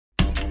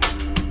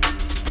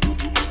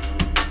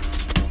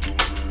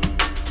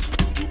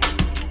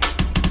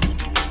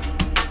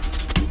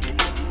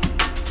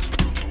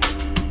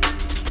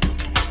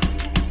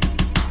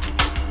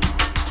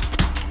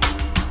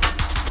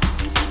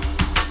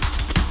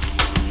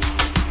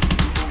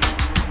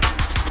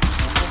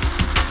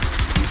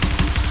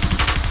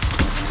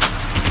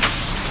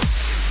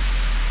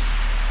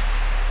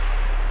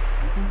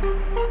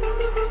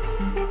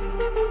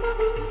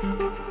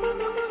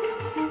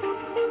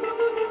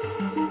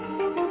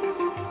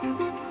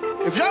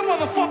If y'all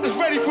motherfuckers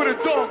ready for the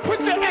dog,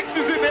 put your X's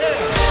in the air.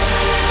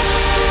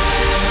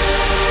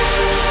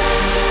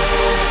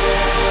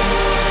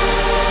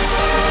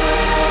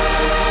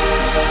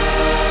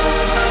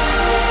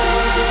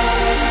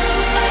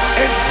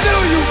 And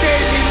still you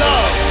gave me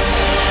love.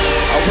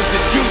 I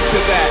wasn't used to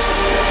that.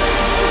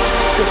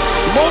 'Cause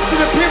most of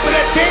the people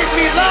that gave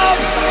me love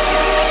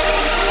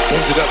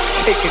ended up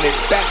taking it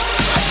back.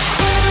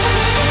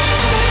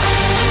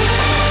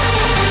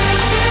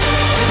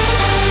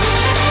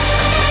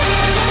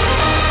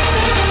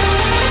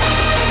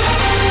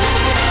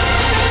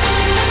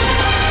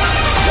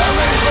 Y'all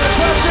ready for the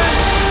question?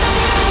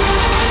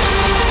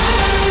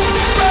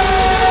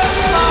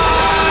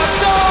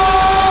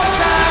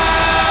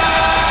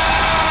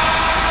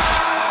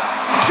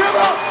 Give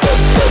up!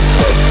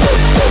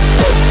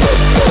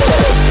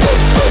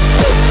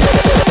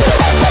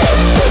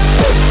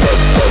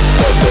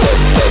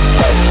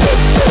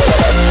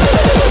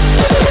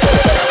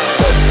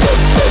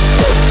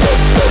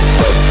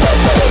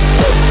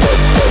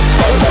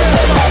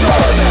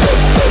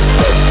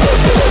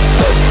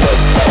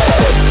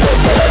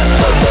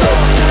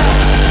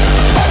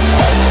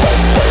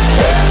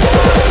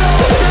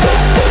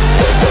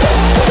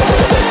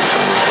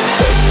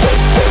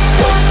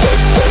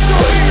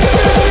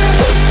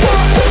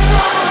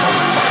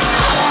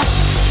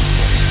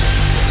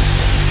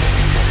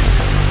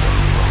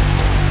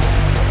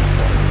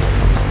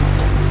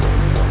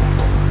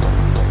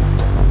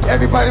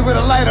 Everybody with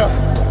a lighter.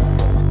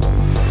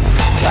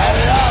 Light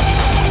it up.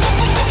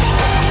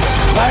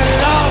 Light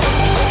it up.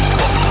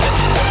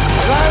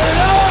 Light it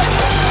up.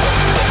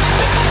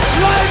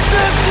 Light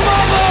this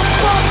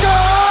motherfucker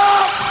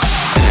up.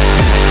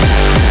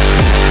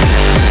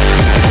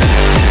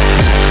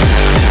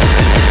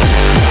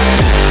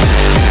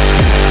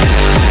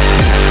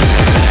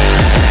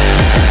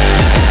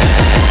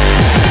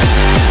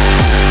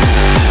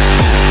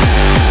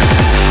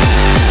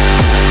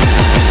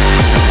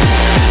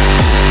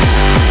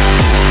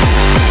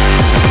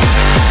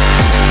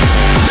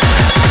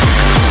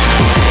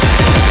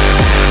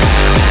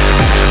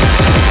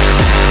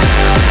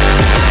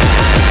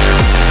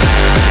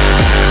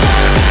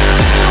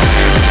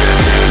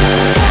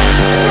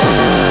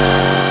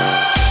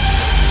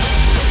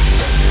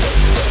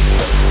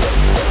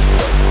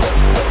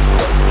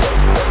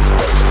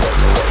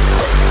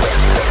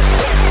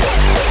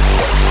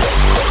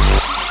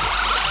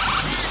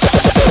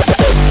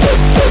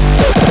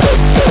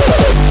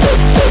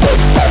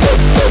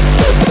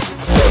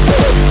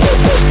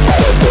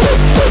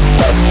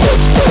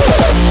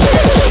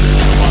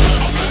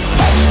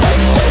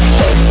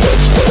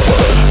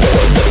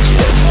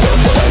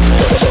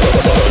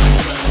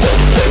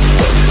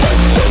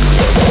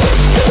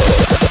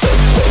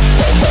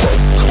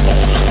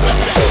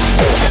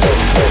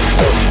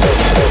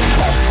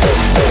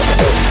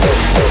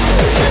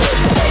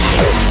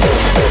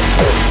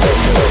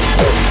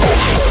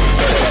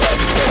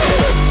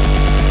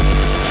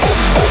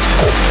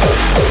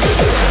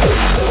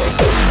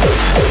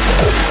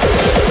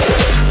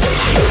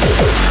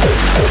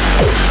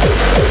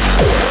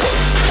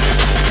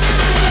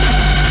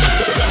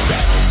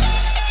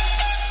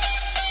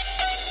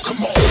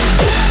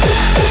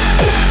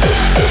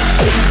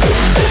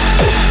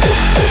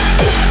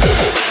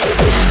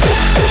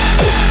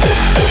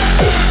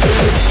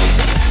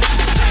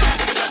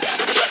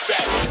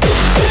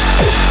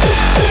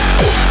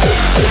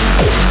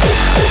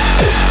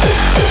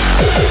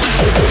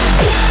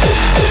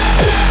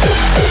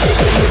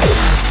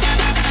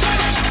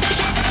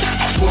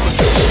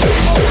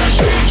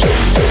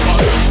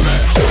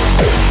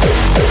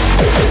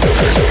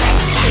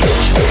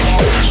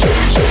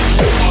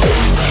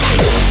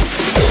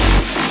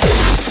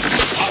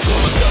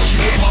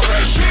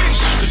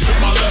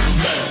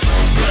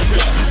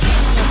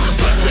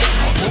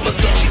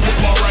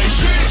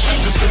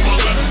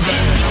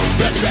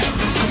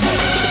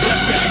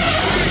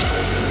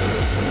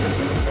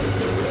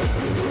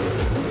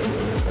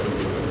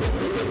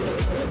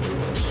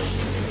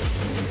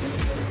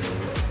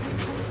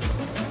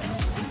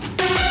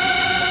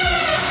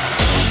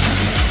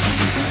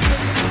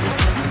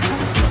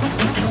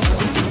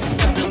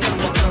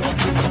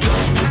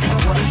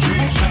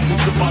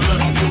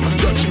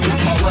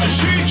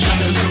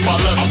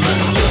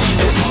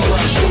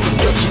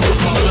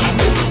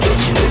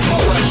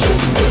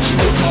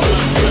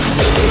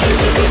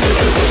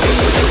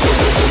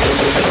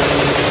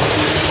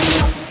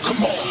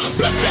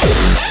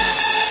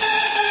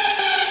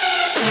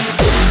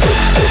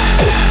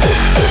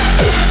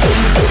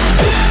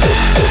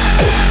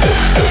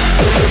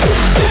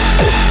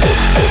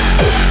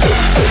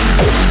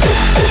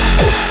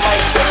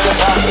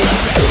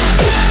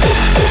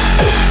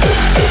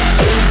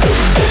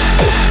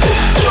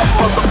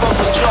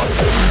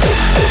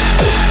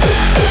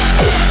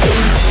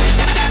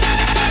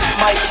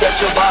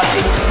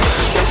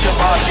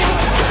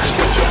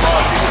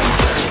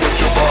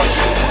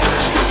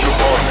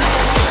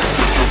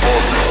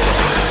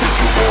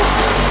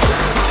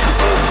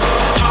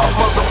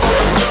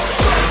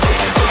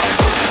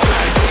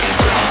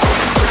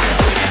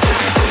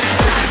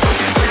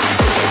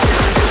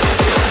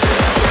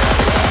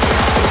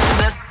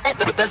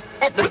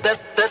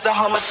 a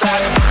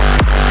homicide.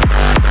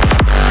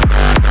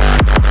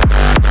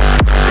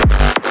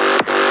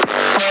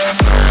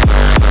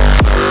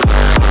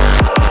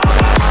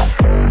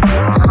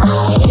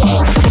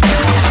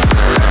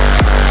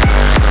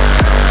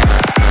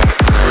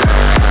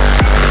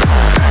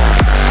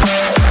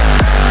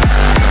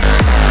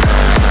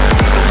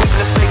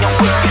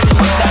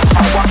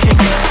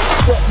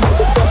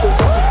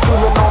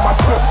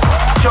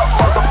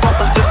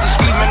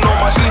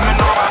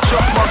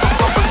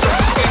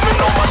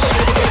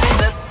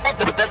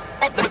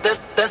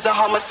 That's a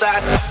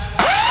homicide.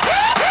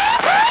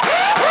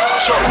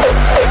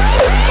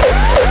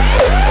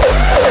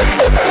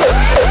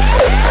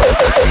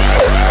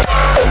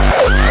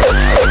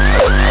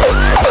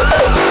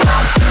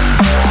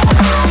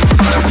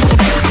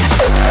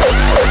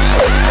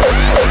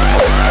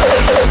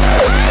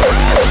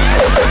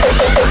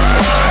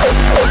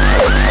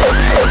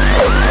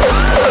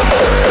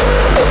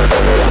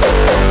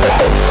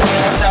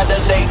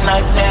 Saturday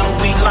night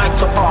and we like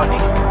to party.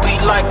 We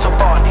like to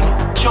party.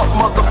 Jump,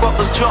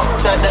 motherfuckers, jump.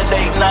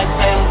 Saturday night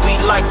and we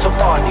like to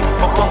party.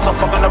 But bumps are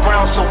fucking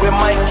around, so we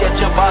might catch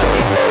a body.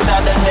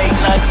 Saturday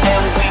night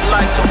and we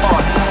like to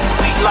party.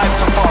 We like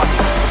to party.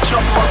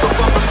 Jump,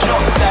 motherfuckers,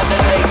 jump.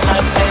 Saturday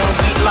night and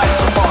we like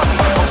to party.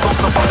 But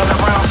bumps are fucking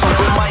around, so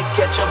we might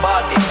catch a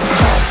body.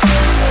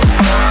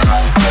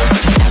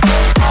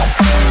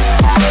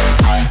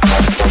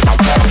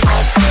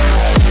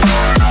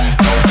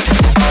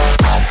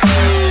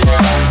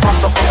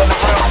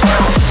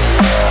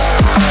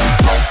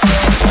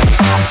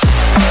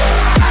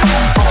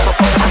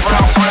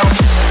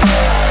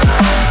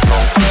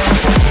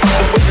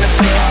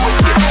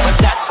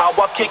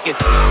 Kick it,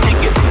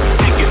 kick it,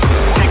 kick it,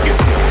 kick it, kick it,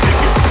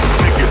 kick it,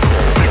 kick it,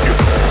 kick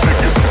it,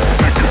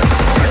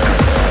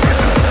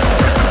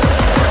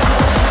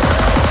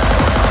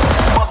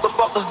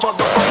 motherfuckers,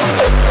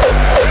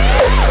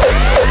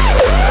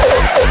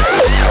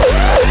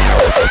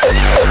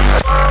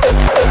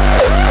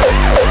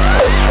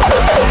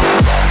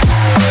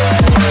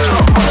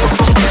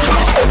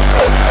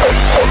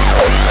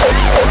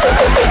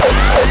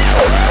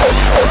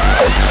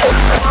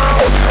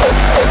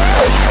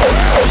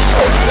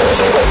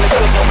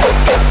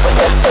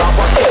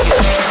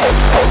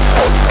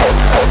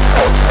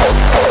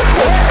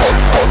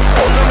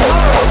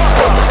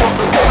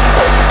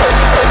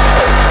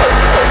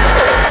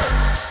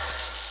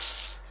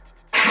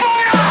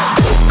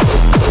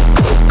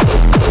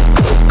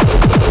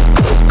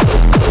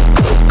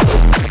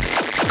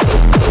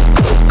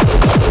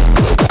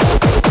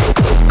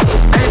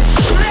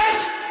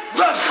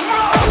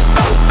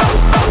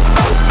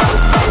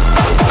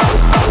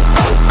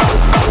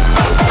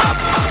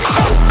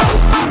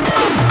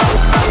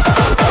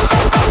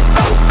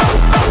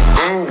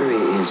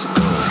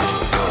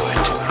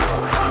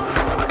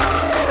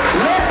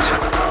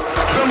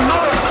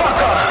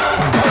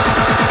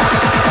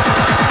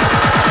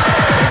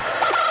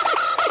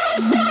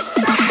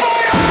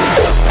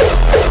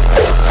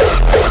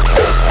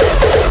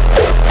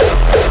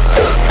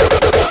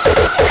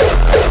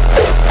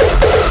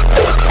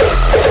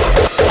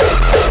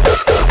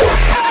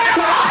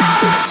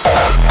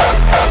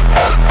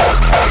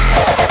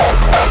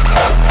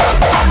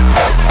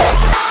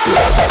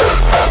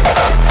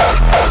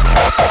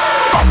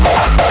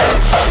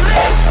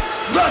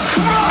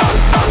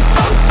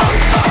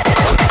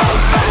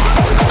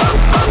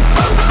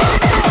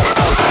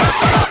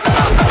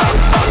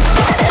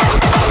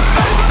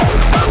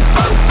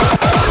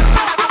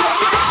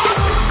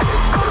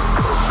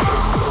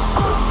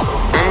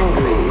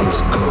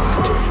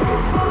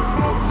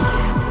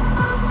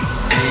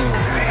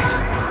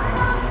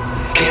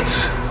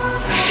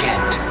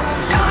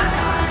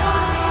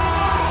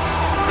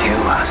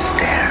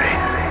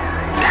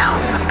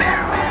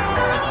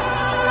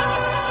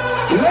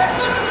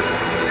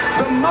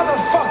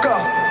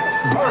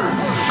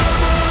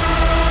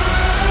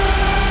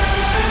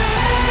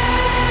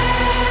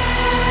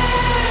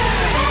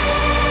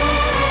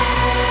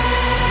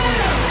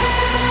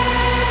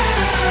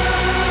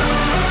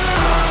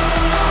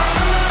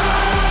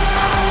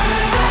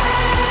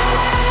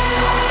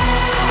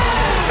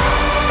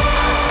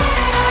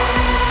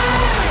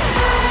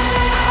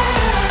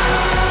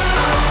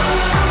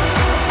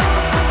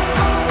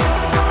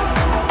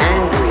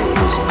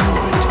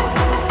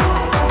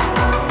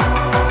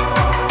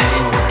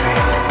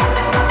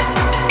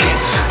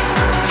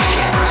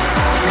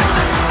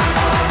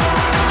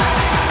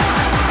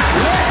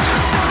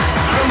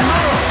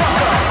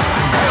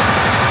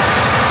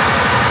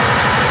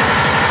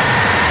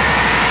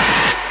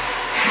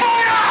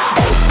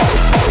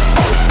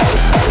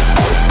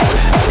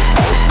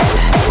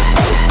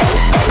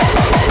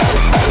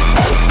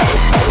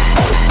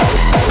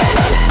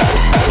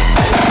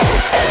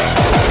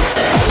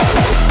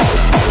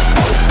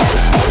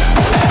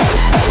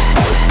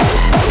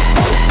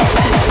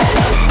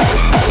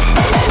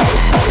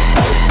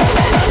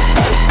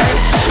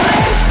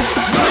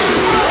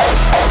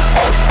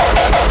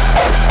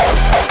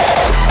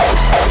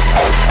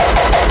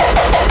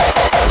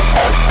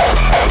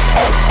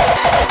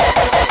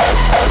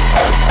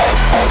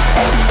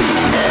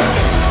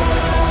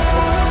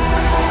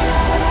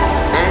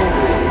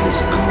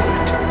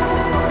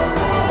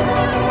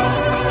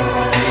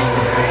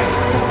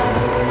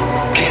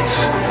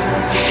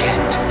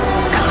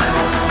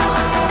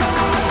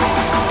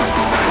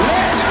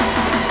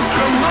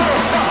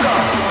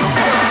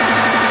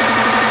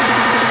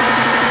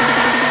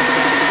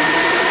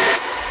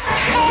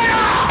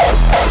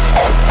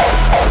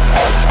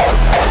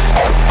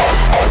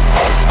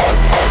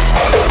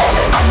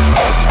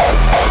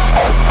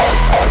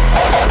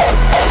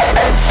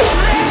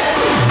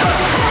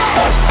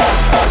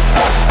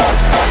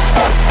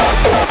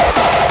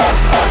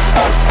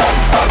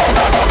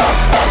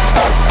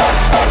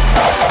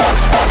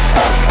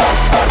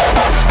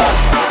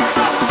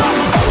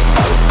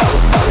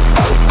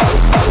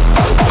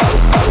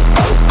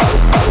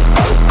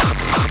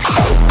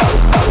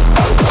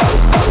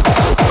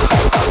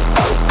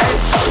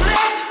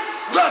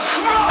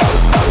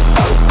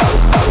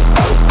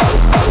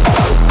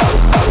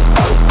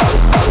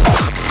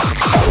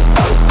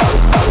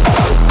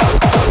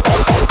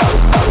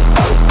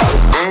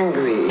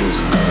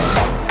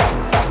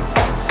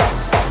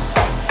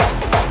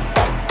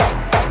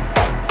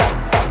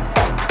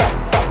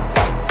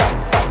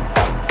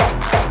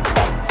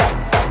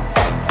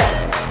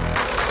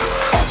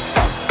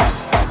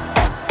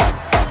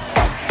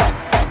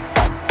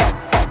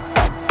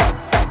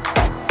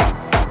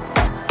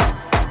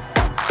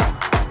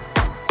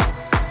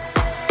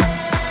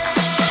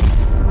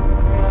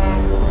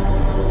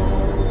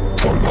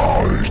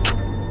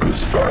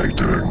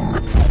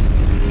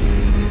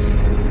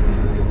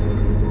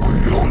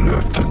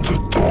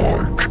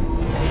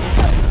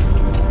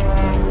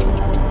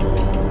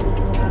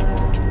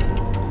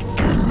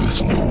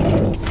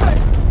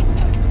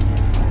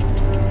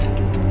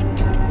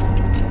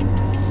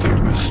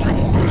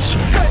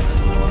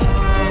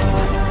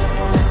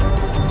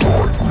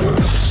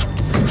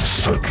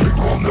 settling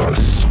on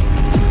us.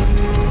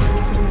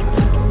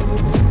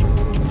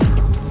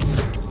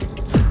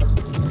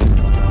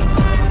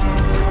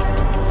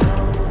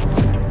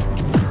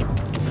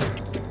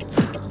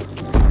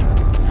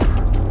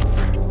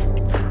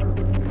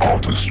 Our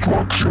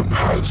destruction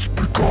has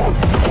begun.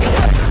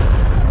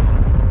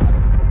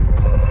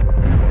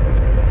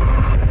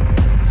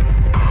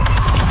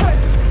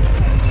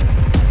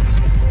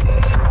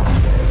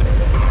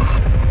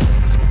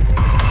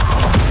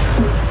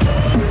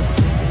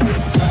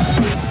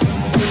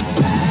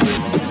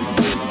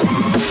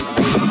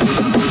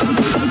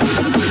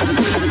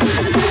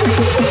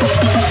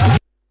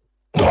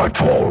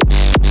 Nightfall.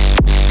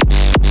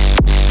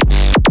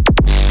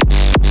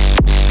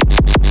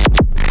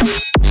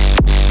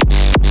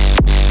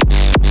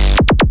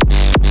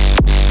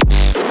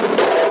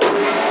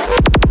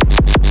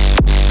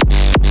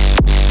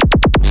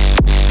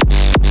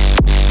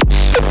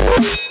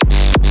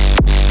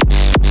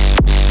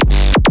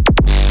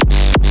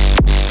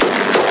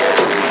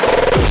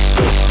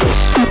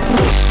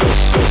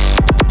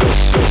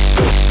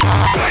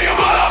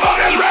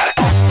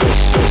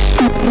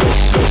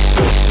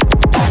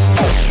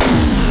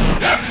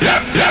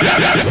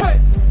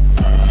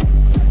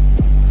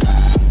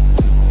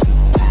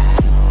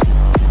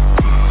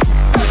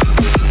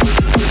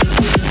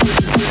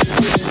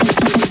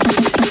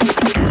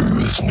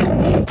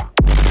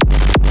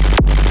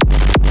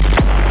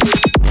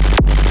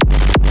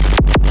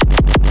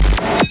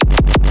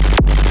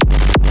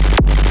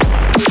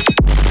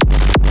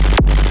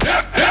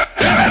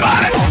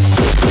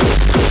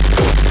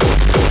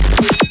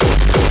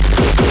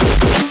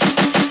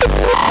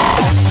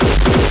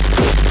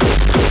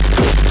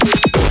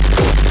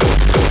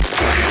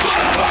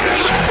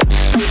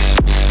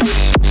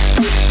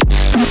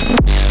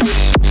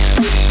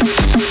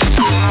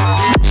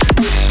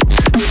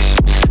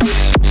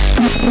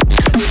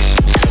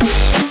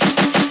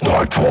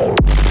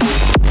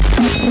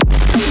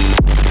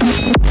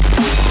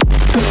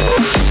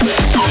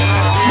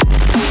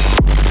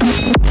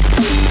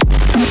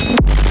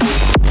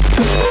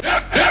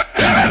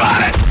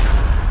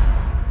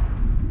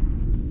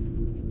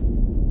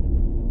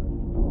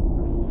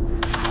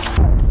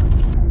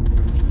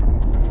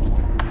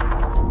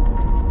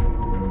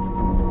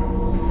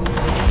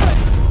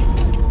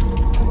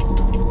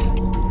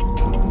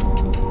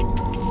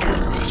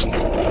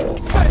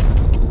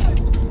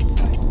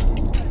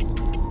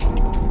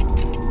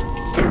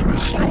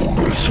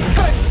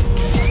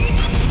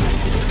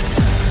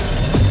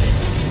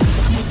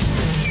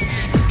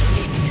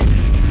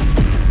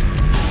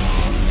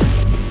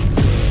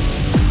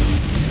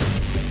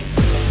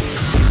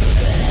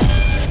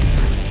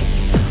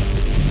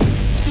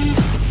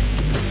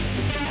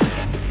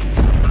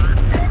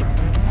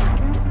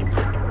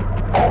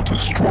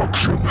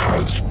 Destruction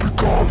has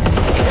begun.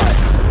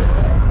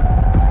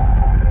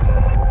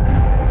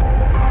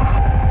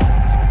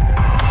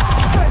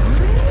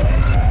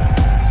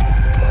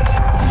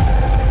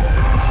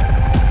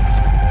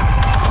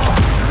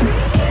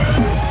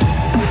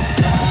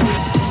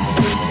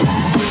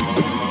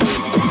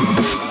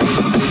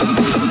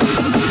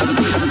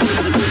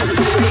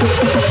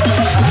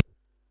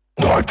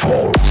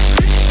 Nightfall.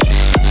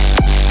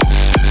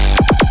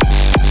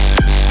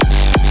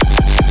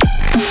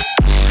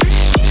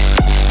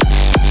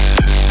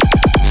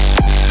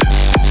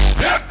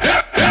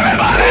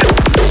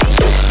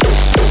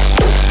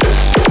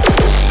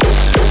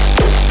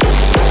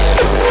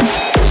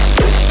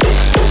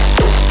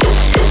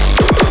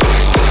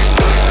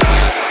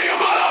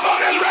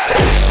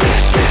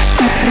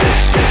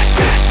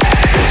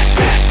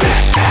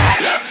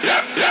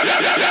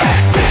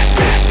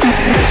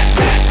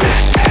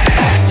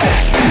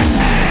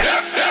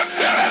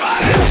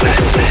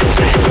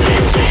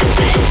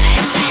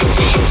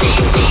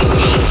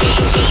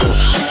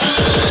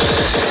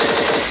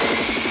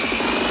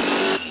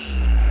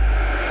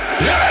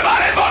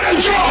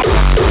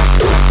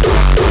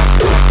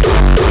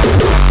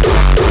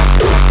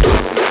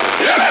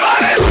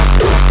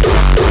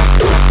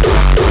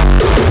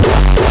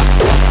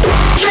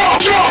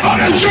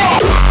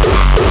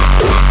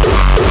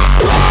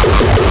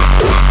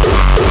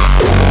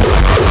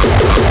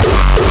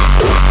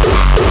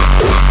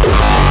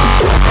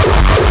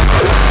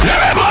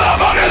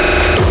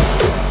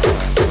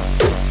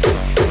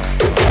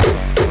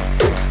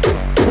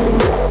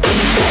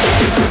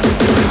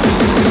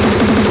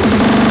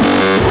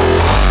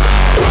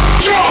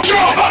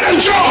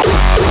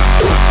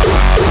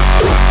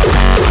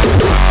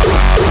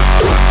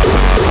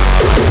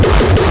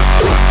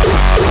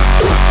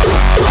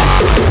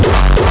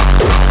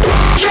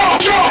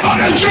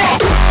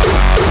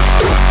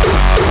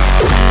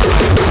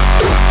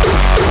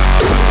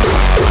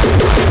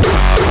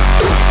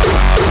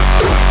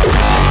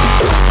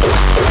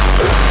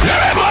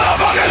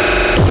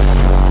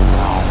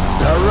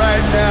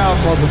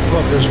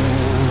 Motherfuckers,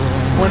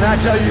 when I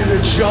tell you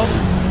to jump,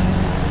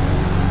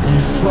 you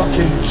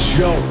fucking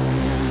jump.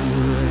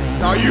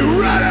 Are you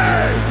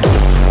ready?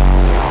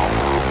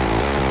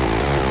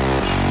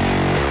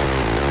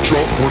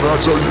 Jump when I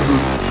tell you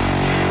to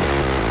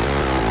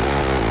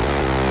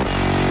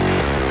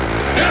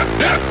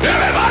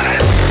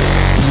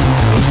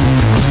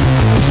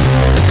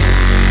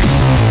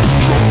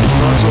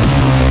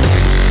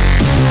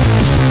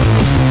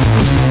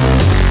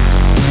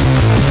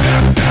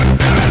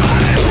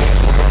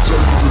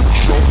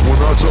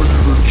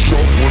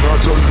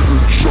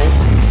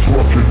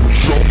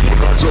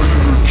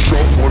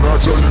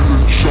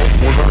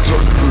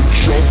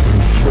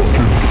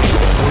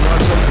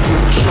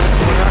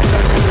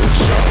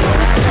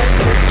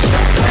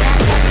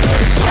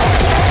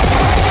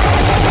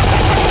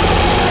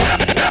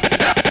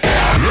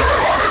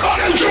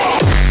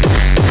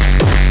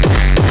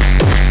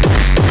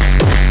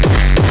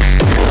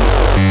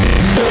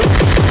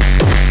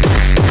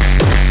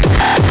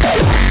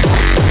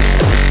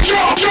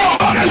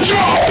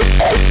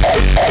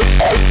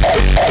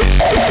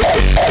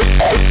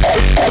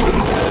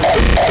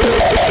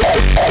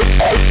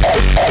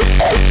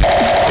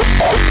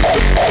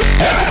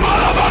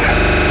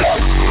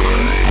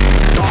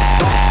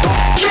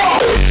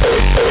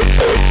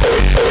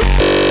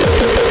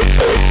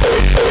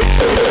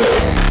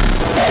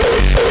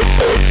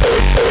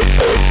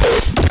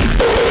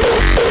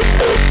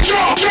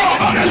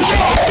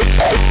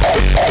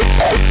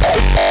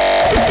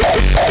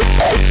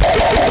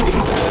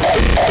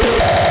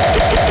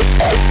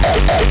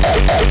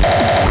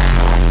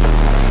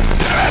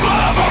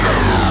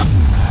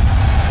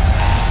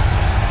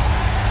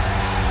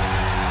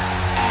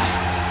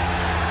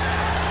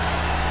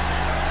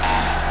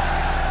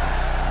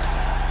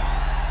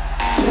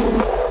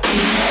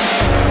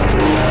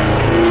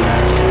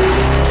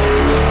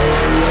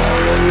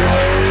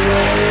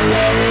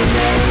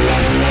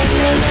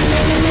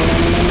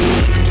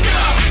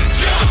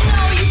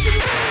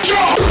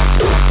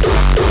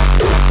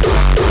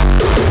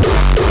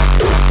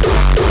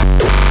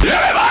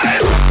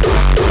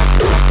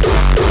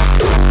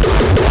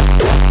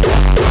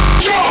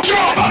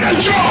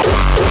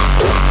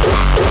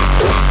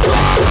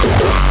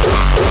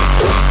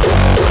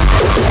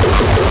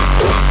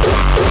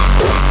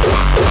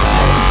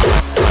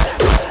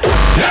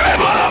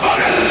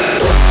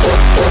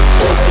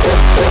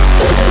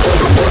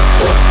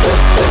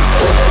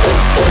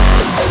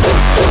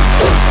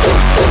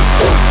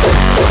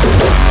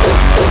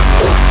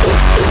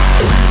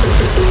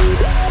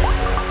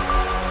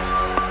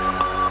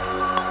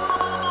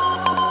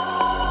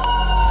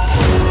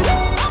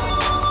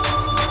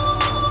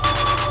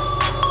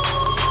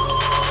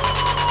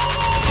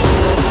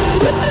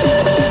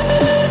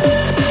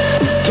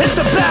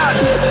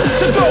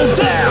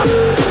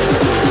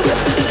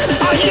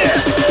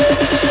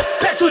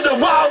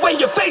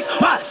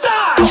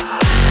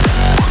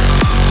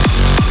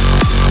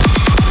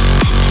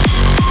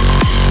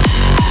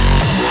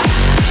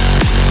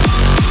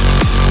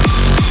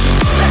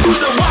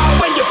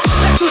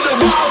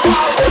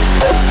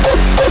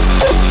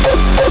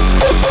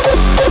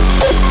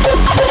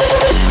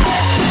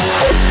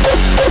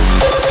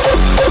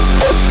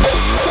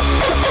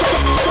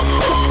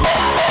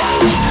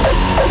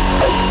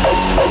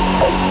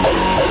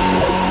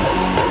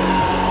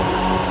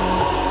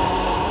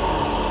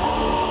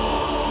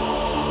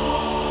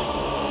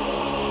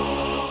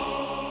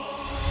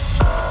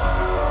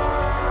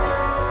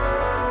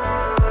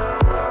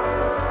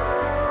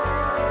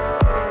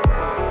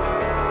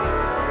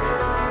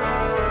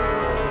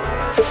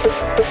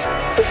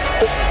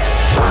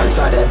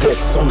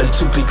This only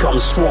to become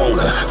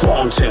stronger.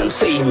 Wrong turn,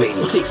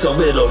 saving takes a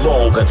little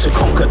longer to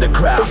conquer the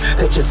crowd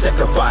that you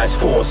sacrifice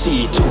for.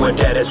 See to it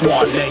that is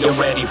one, now you're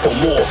ready for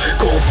more.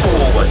 Go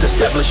forward,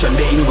 establish your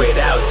name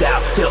without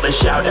doubt, till they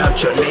shout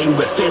out your name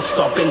with fists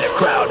up in the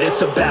crowd.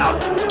 It's about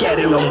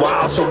getting them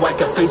wild so I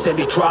can face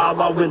any trial.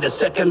 I'll win the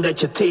second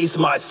that you taste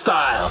my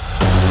style.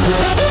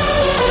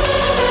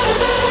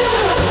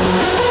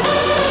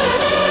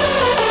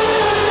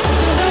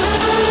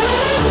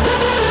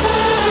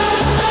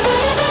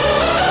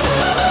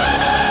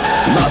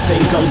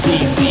 Nothing comes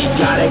easy,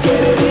 gotta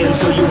get it in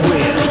till you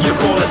win. Your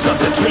goal is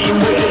just a dream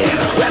within.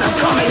 When I'm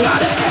coming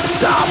out of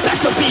exile, back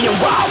to being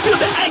wild. Feel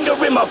the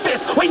anger in my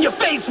fist when you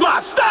face my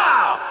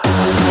style.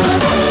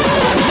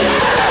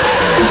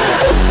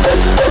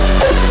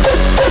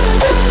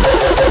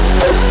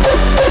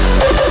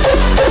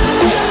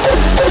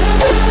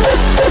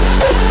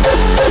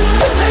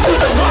 Back to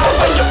the wild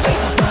when you face.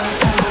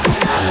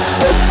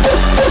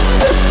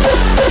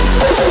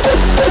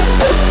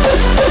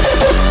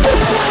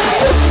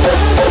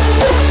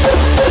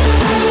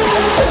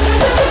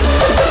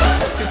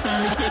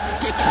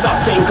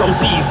 Nothing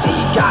comes easy,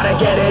 gotta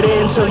get it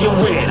in till you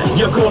win.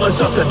 Your goal is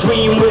just a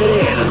dream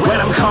within. When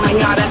I'm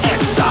coming out of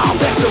exile,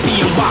 back to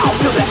being wild.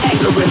 Feel the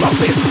anger in my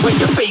fist when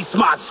you face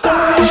my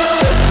style.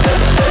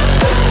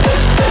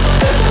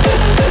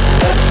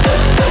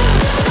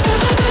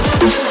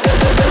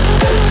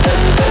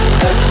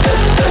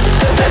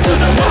 Back to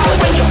the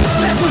wild when you,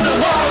 back to the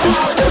wild.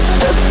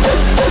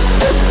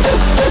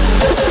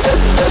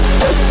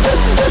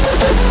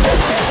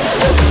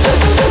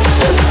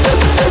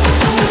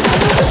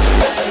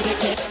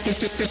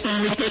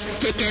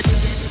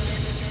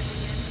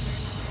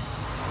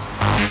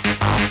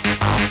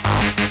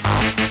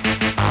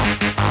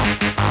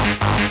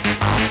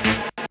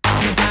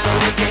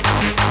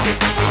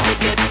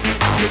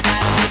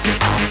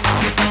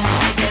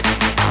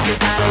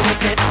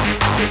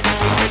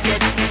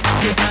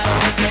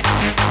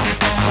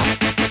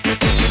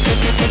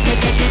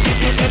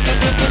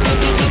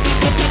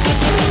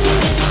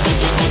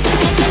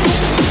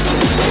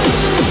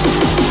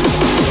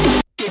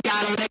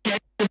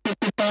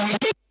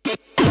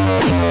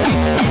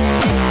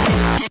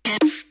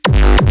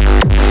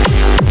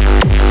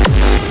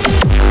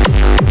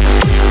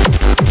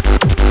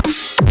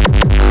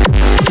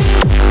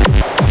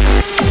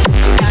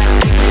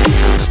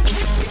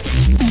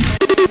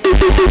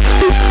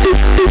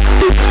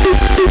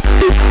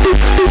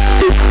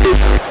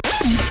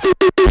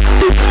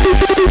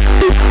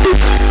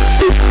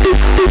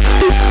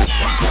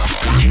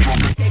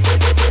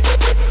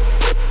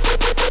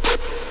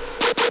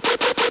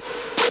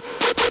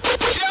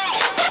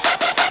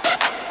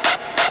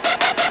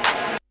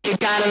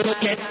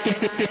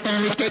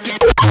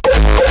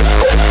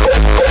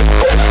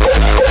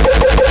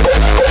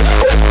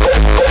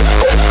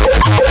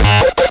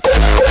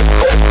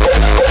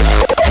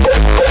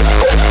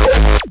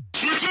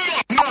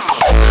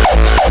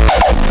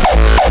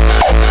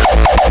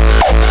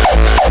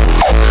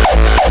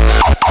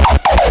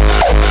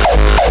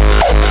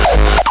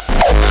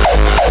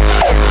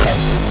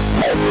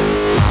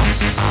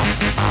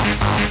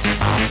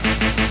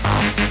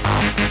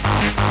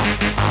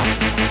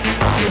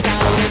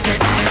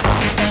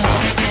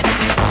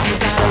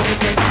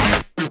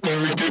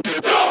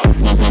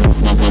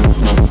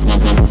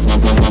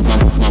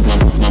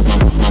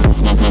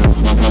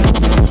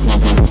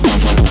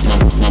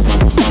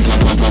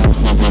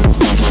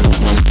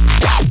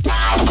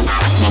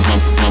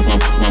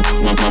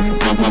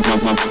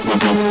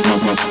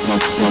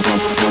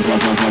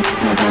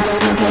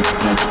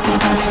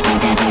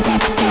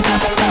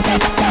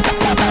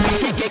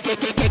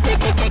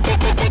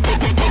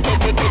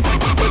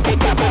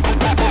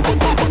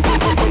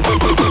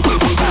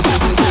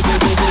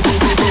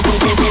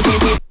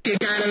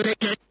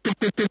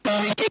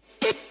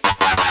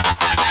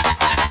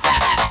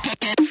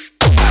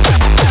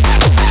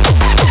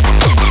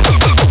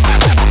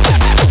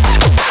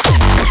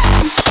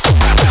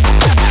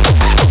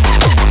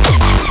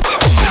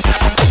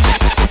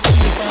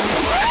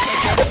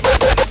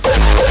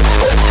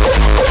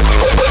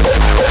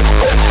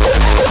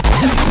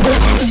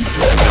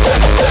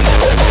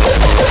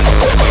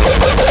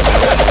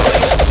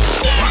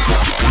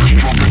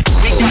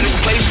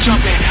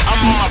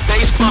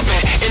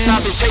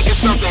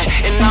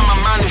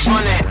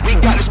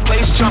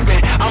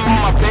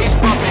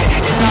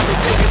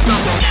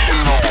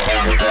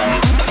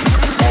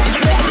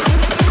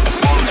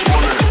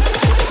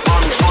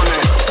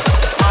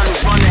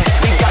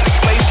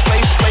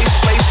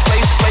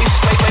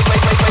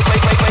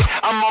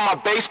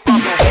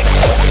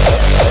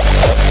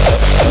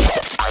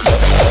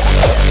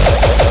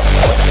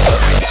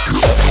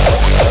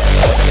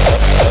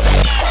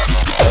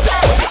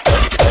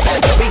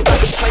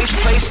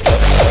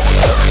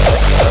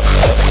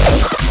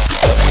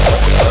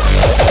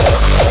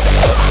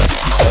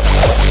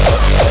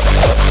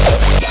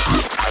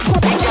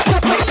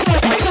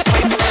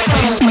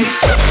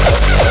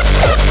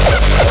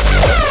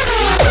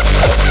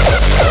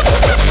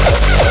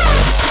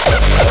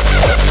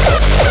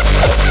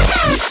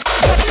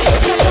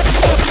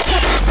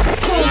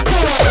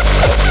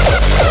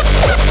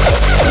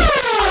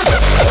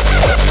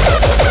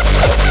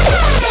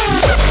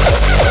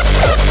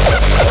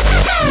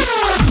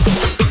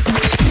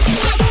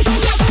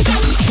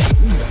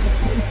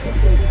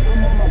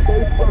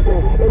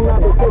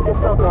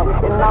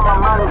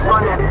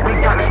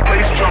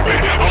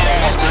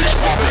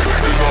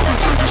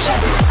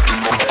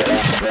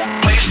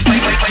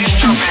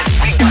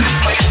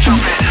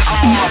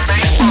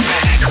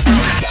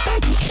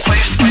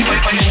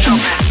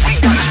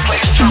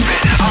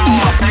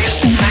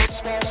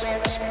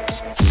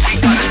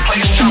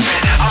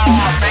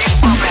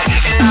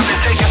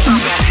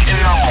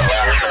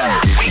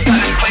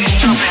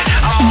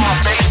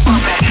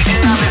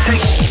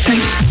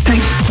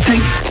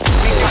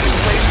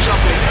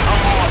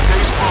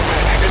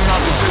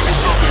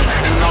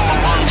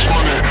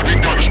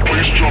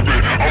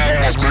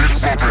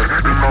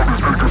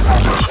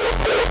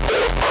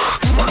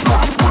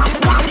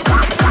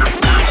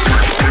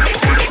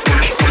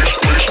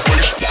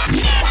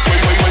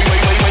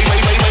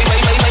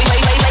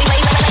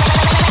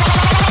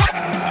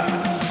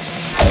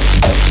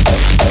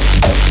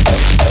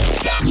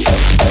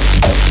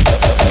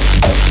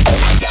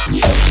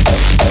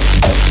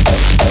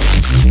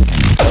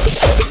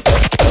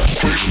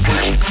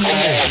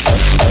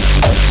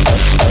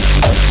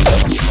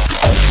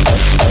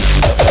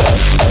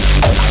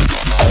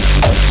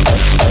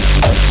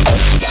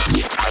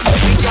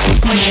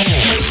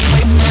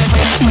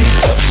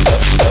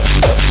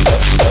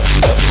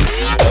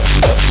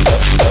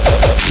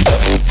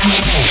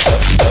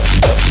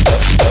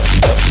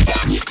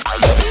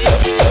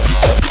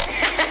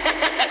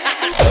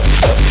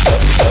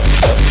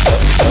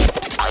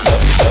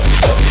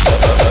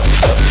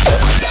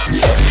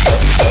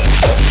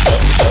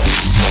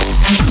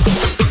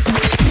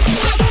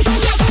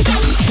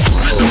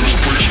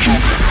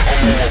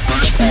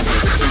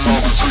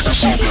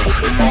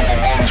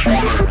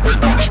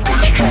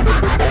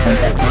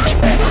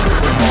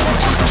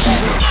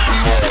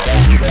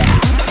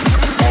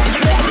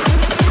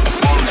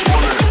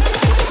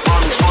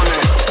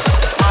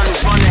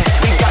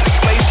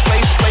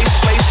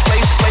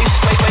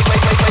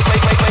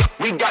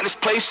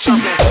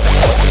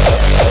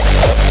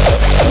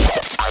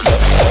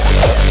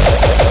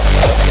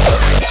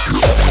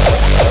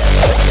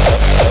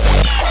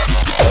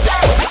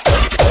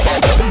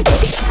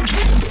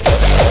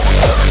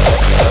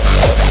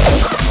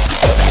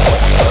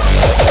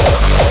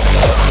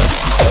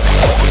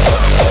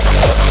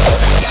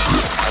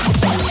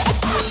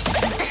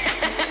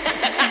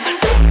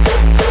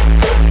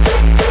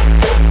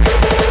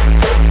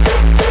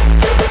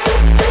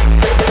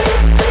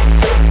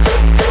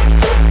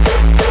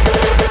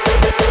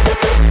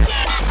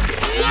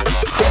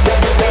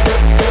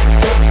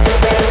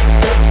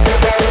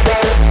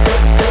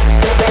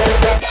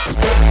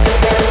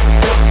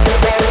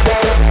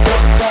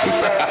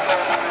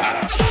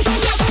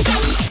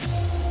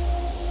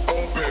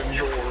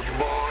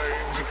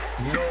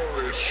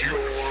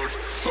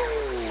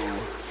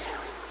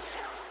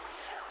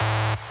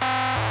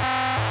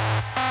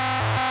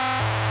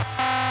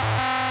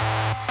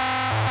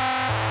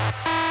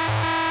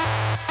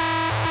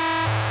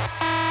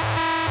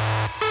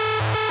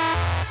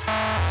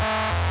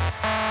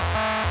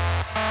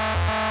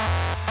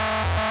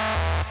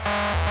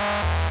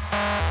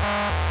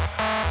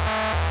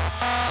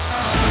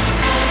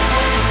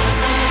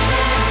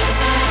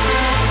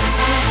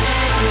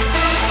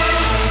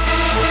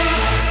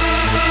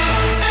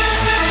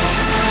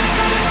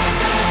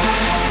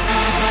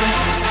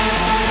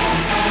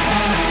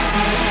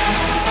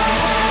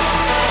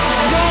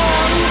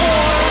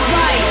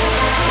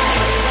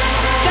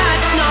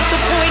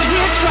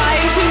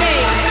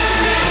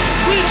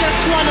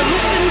 just want to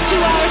listen to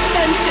our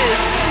senses,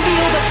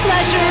 feel the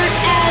pleasure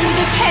and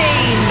the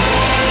pain.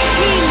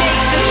 We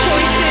make the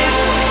choices,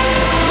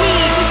 we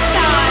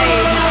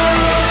decide.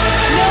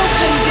 No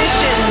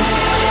conditions,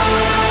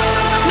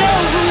 no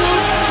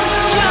rules,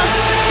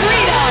 just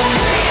freedom.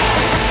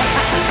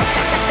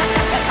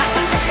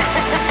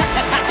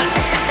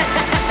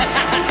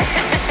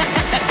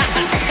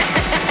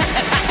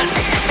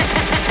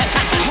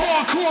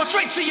 Hardcore,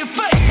 straight to your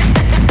face.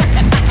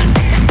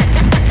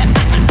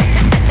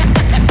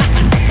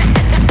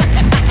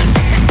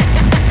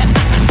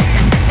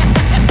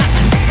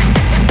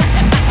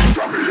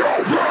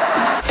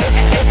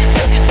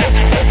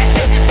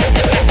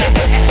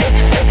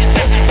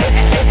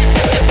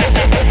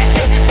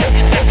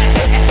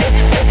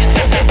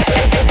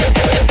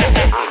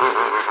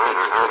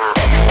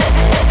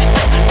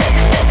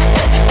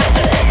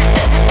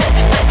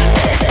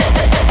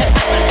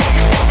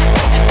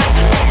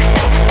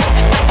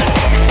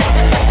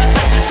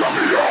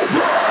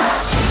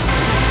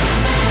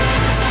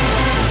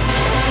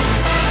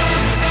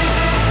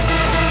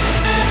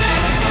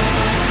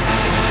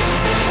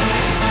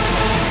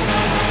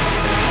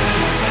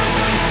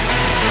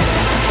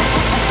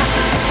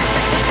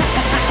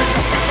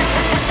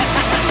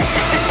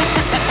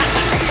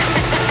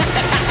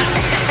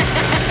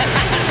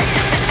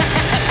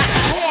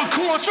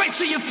 Straight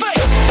to your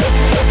face.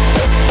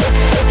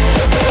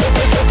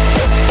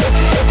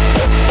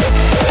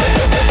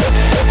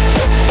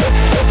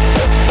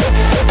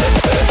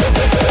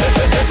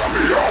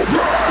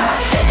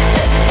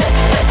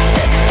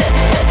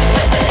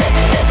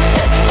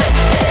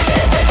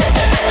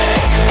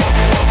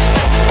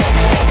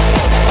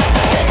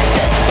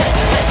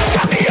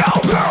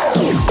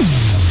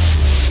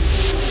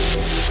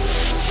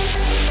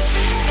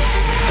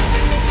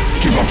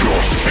 Give up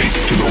your faith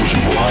to those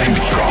blind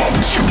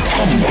gods who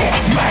tumble,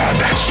 mad,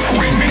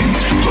 screaming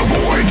through the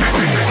void.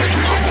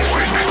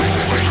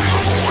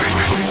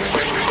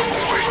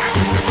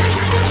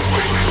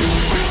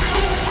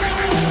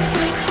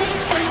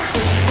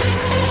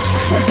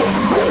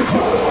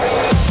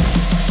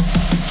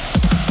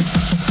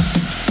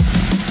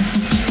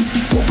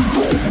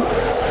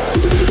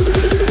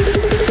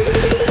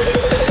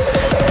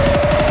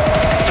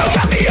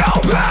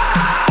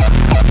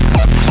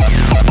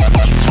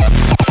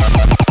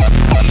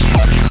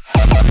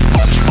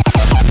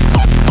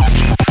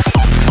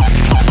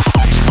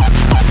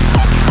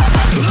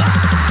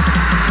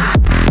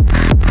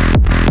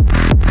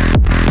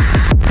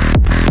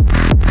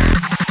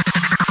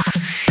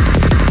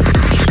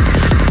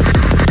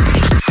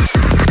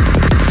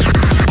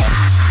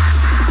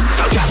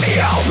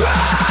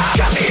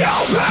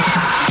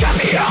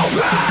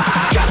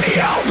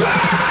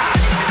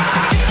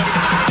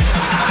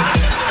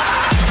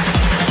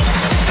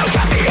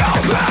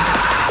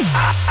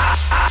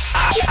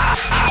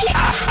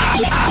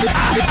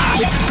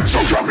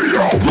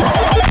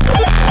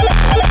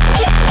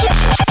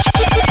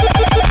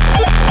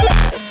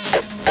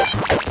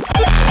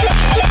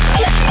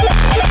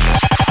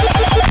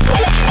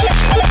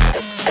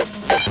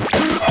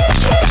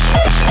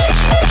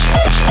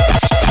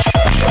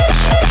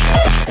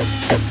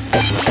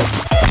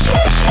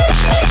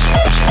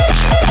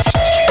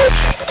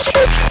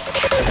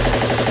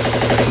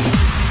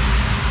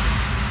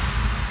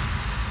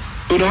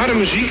 Door de harde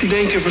muziek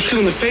denken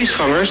verschillende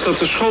feestgangers dat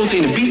de schoten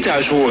in de beat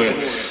thuis horen.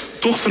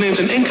 Toch verneemt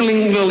een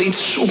enkeling wel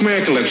iets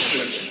opmerkelijks.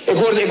 Ik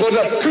hoorde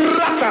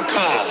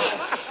Krakaka.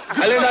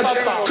 Alleen dat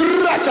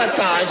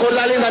Krakaka. Ik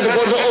hoorde alleen dat, ik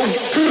hoorde ook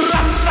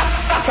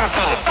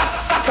Krakaka.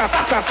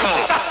 Krakaka.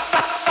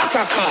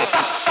 Krakaka.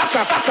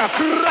 Krakaka.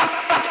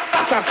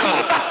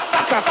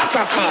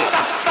 Krakaka.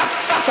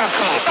 Krakaka.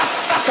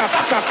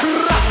 Krakaka.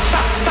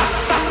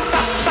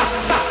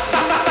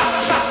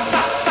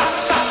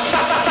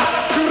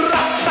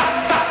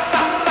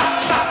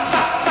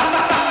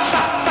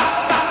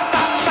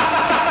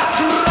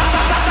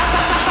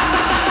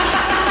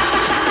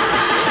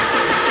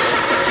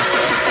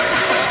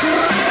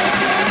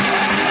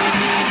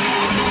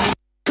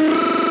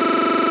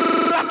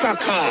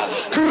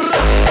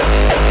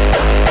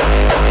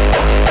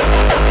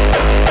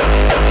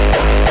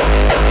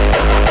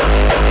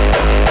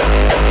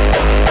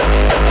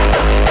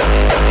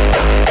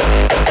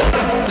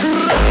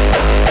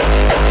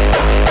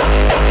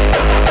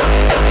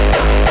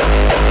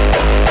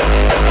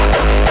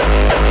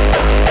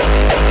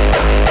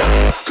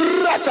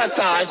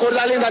 Ik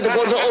hoorde alleen dat, ik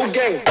hoorde ook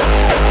gang.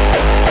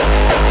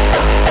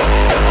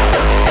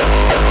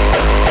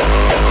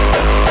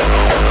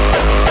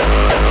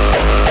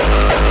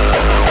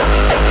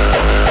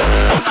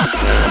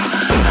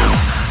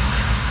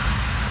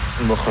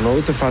 We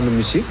genoten van de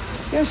muziek?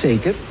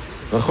 Jazeker.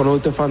 We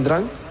genoten van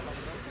drank?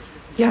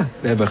 Ja,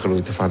 we hebben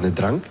genoten van de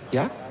drank,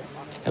 ja.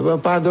 Hebben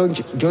we een paar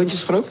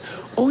jointjes gerookt?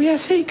 Oh ja,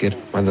 zeker.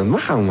 Maar dat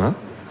mag allemaal.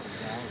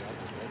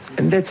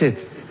 En that's it.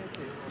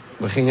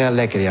 We gingen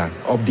lekker, ja.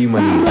 Op die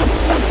manier.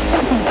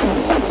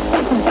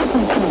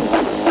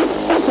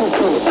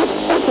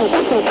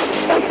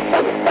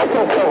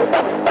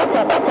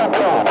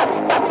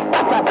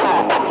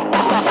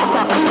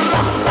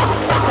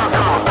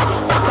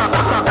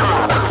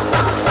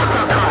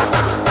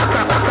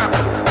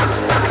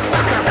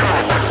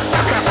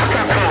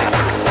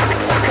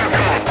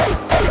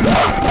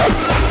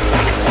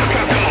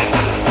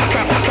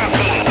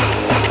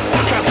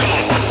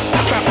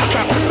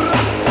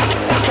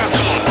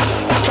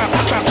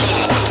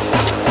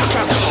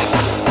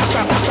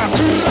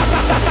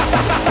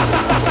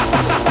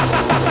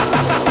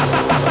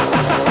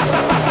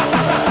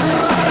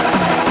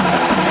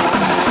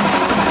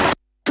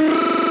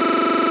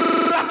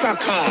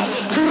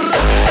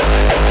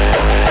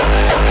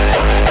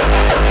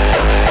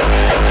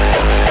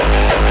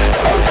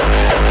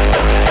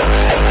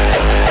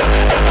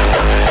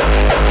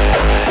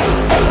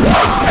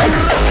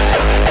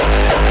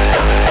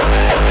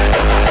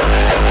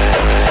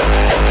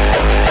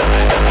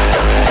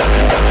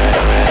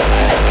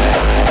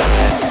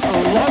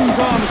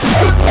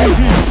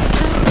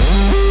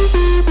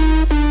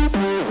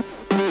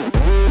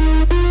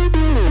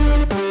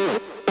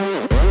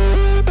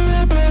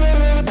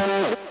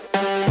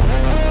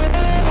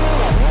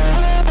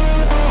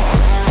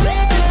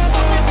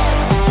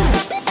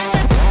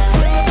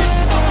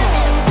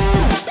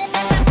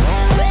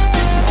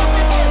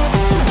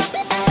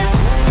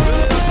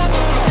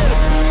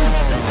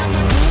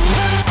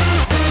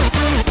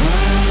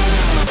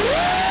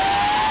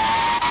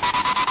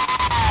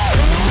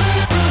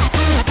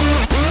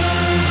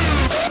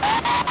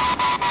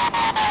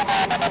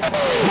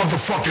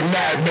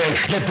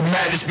 let the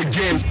madness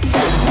begin.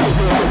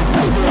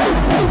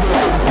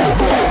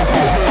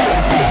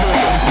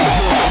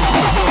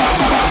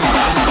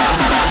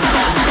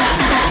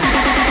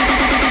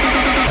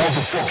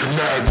 Motherfucking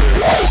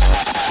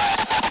madman.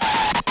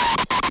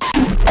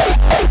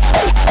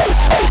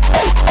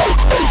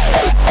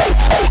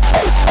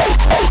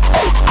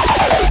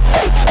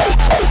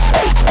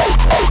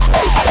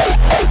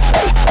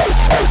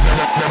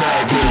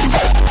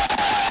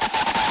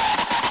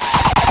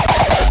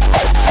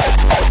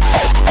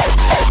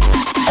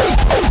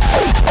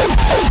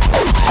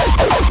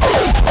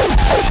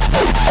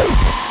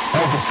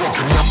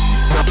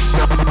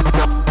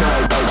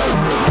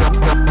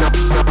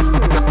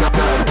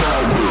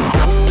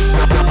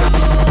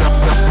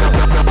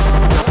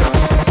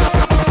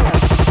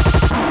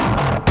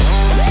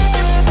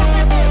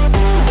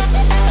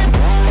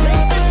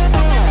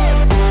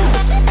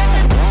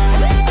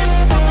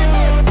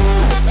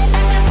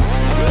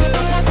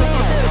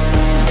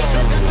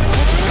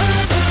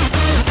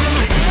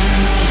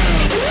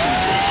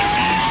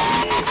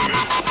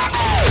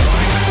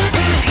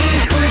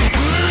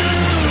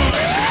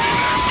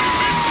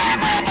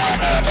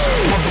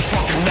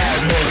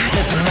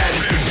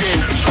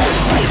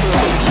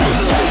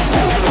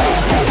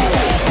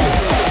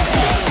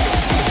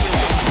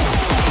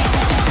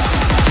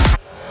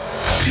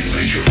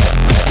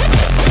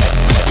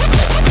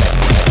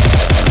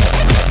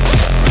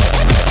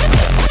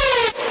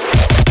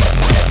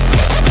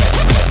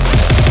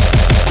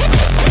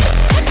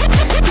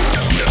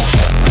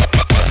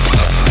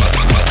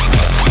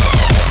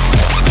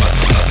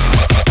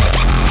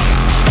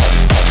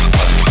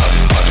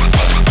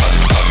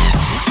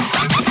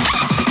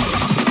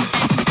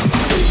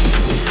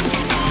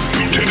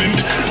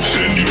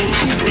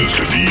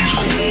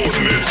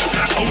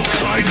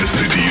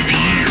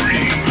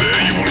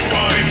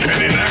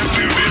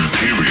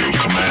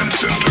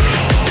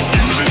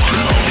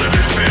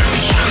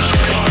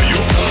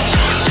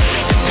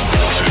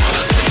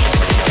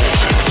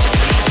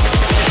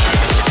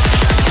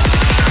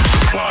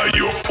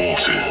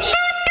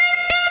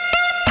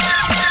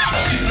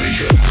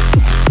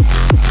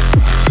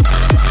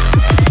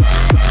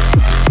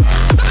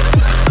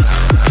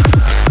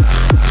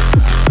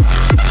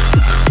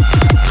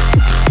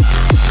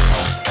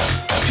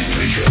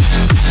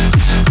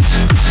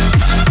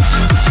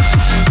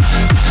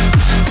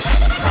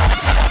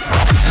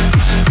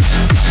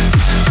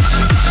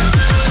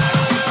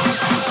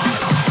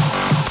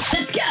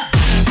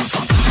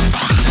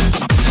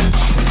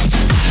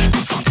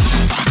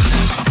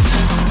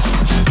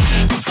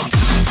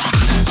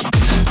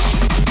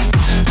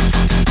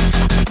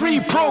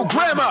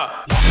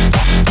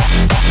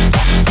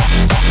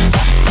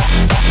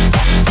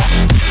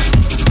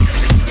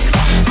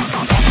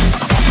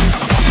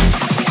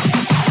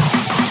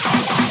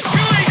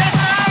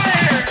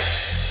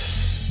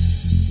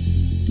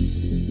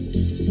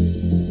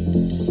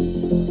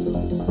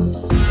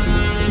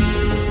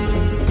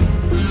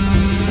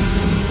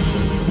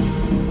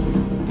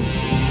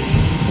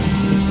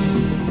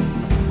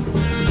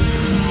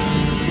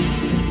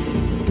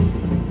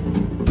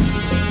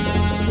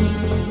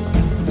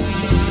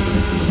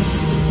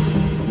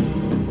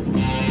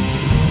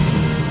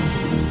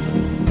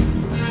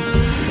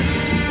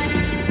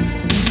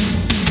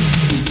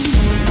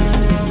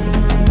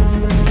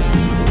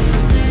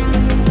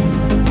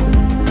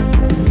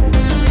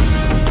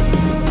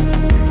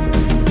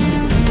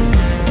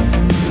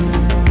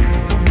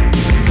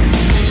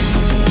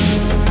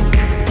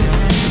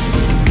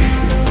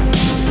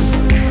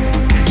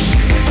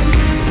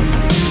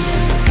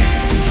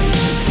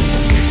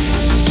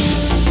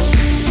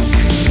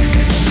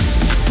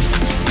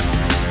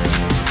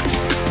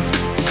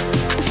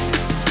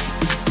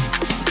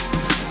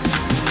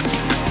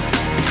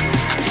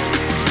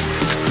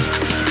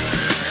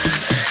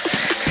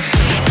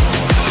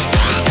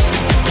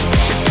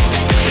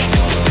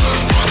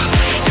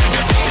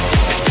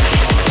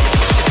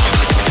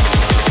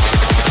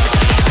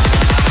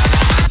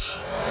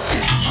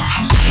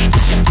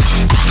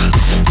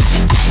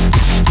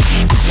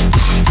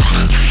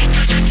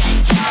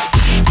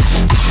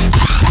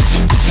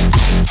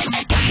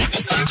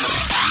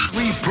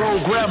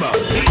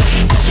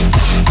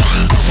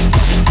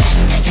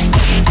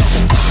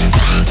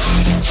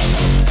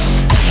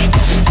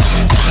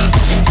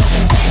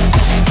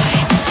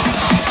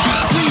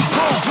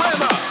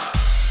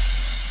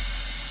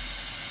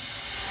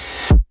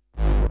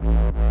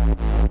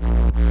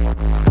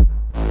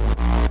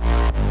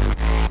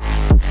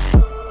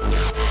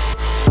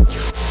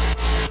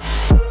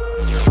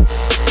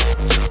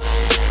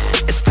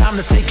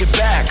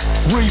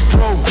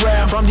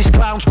 Reprogram from these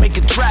clowns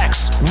making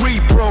tracks.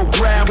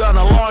 Reprogram,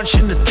 gonna launch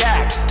an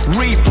attack.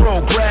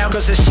 Reprogram,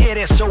 cause the shit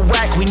is so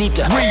whack, we need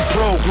to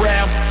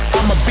reprogram.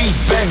 I'm a beat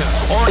banger,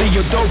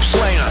 audio dope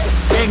slanger,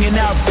 banging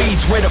out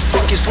beats with a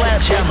fucking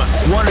sledgehammer.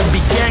 Wanna be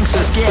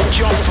gangsters, get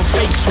jumped for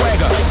fake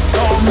swagger.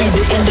 Call me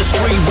the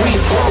industry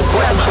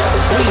reprogrammer.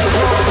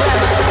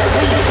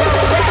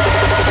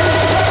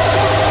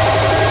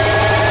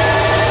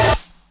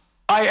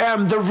 I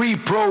am the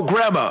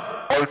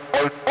reprogrammer.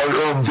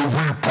 am the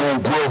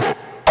Reprogrammer.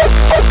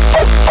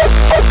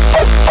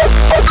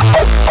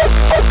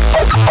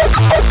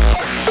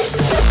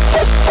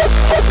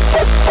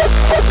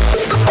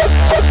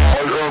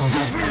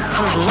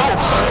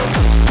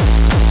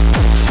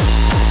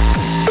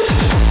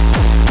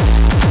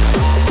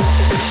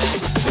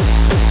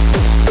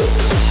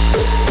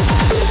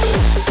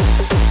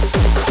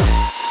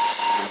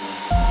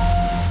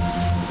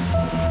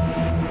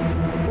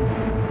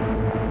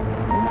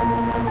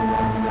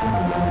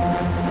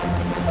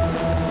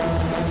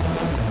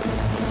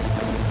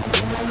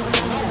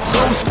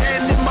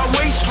 Stand in my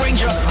way,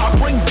 stranger. I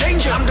bring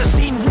danger. I'm the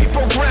scene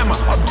reprogrammer,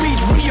 a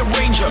beat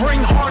rearranger.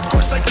 Bring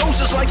hardcore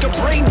psychosis like a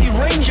brain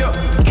deranger.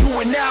 You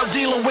are now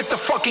dealing with the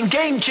fucking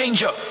game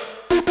changer.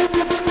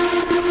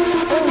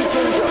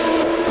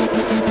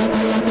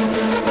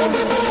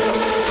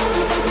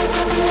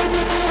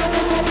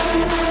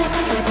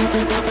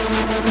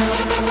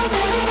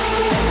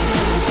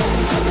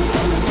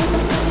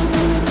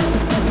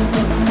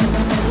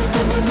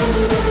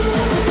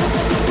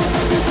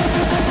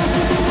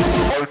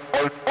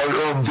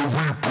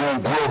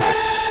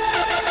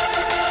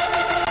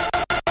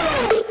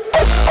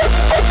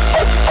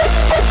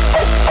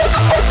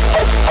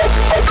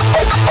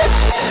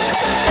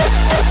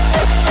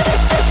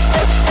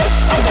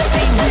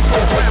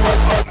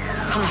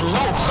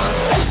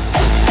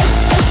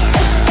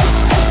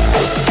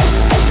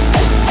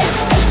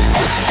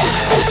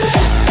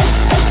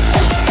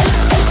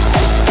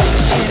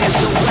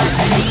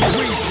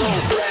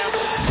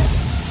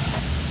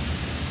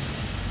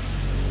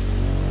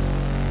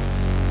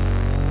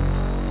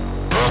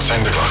 Wat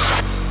zijn de klachten?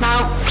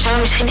 Nou, zou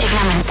je misschien even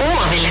naar mijn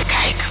oren willen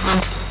kijken?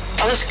 Want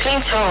alles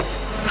klinkt zo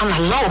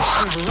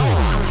analoog.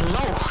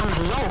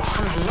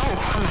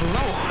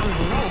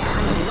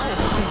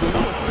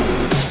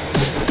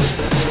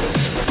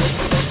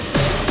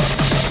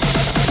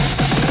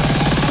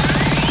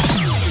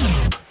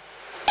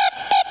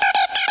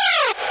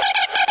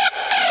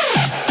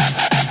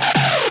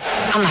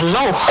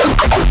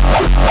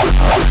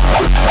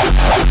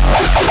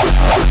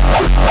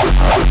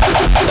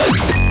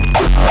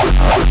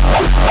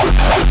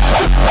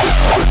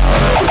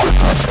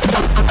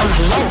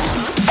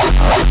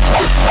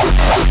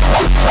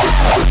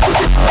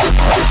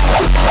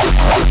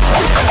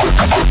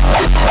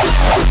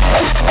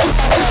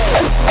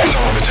 Ik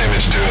zal maar meteen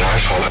met de deur in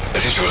huis vallen.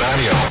 Het is uw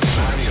radio.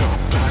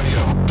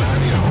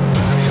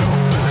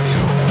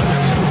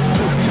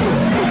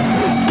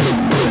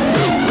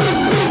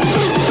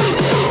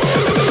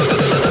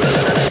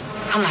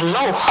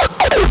 Analoog.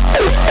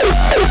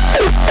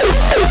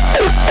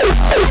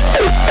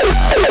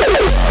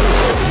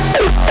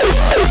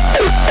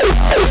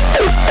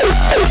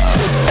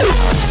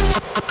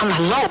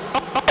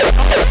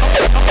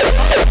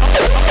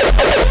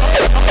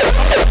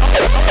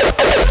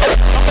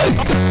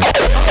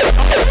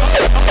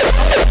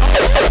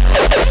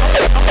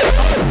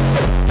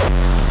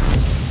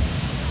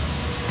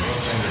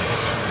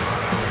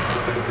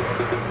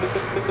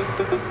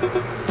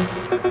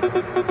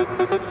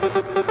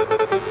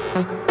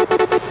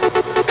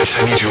 Het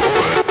zijn niet uw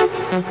oren.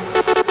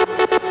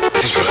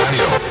 Het is uw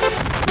radio.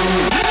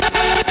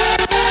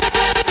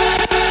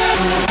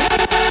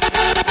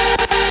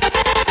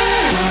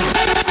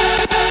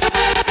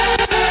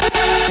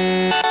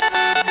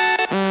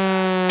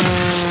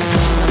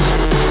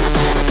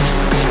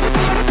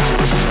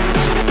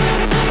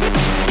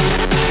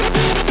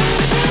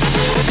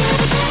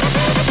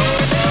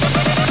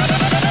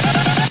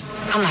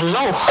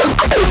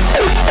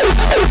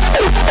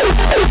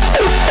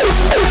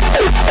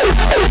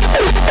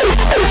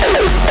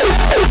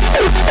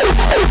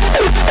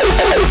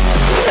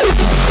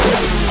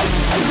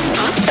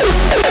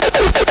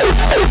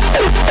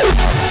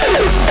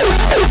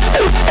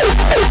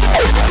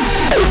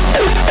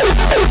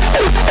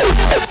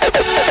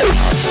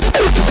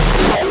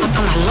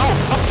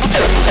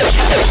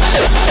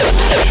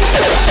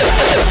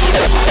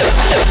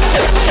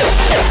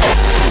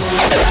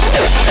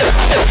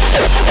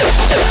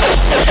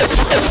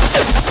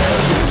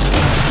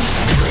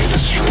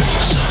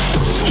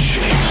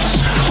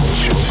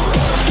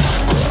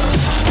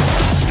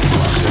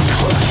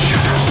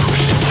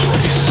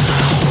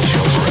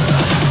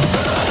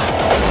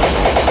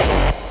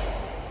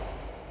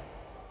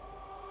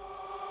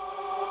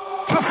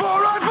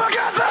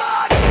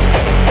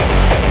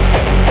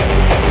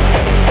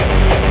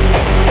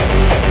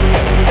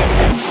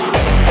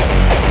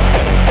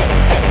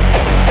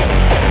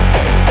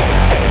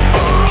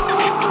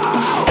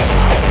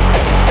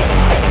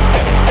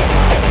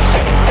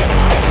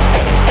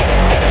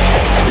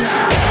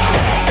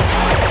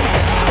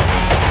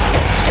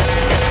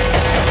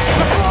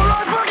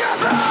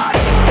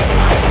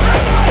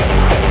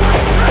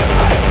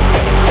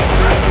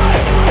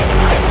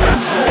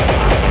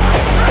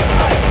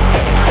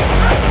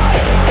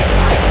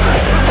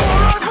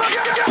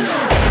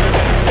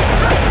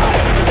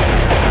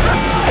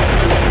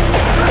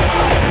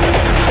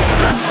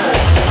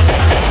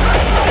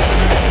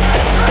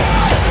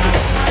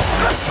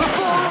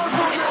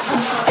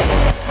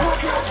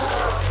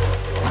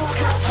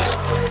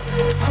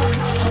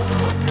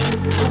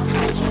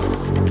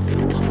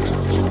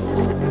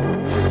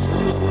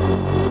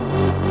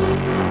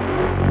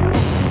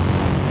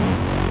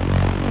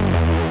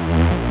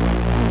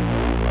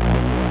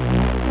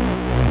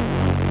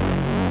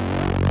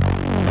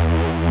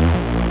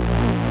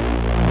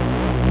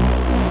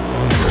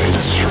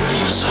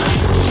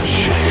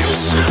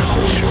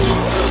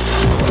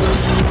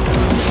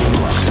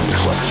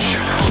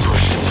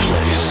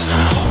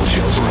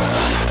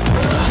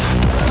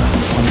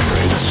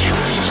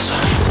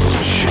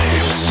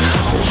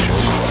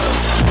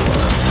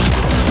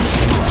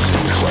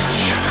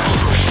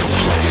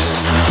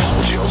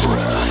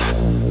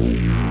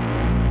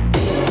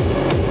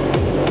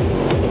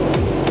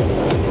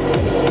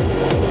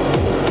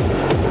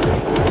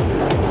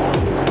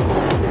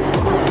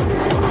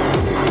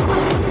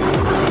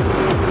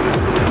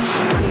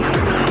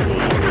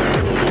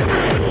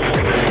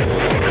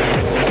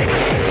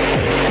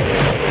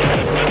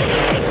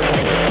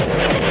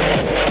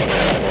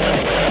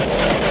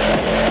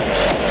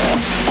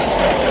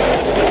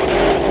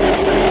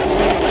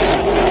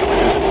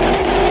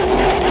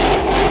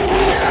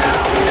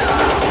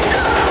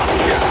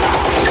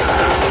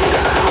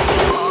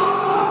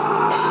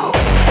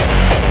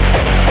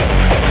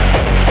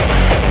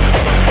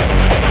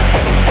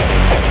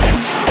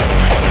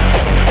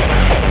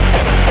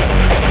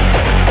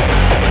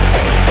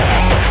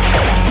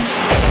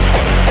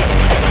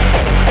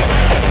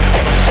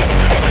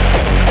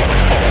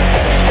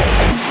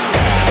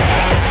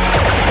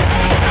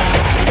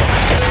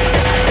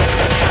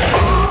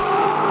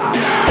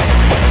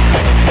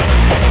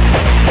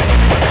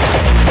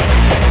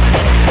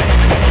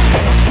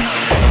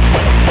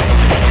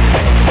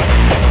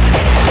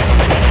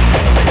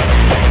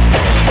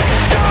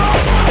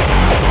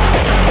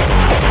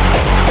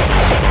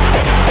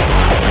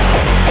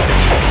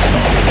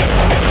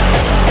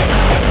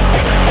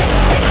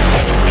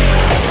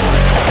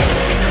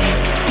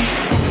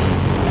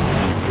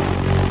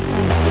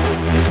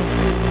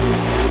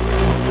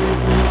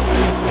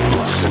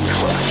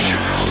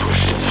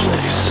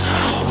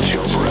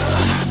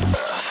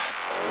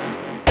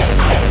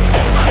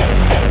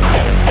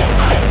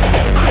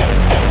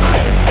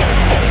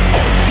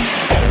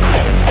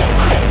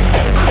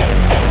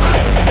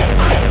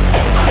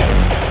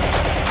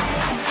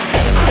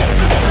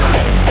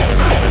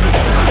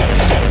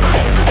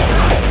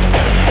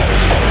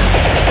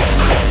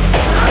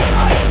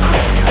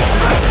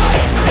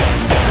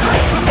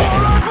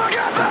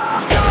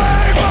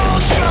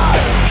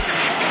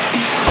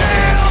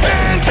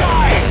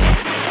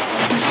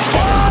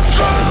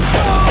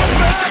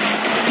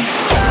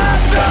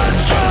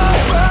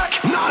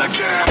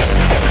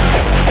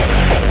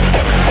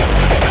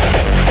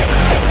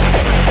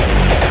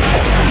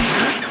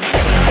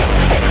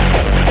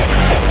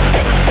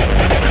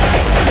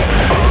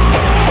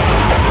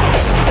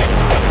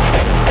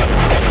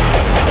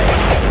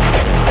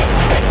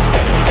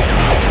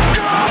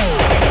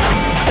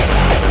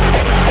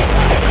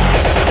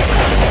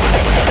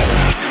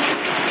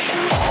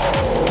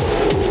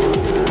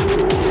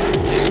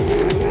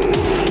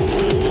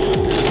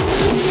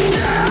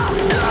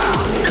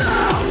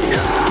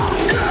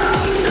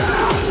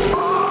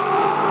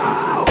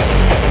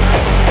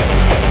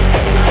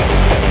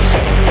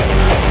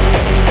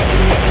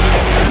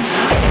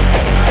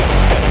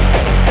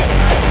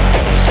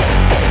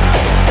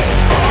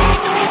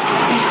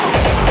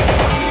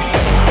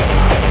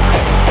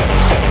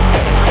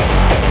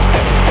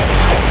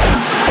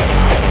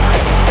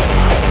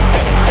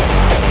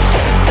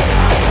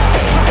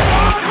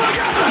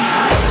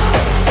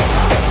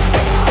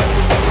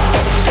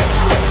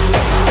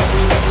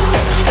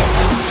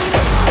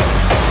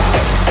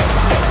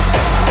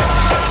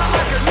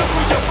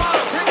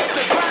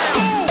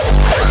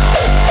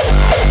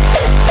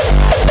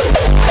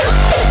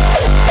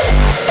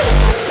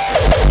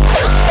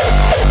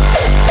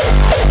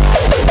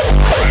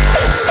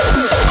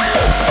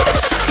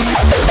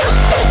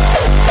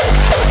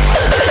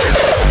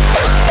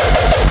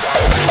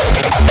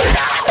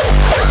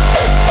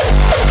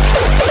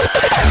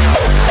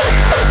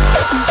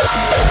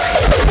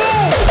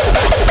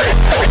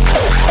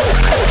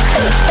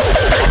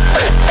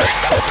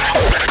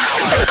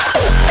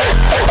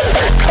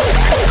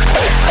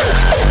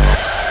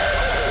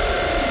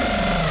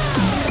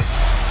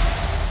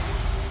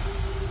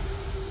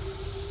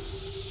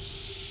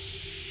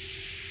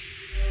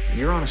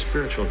 on a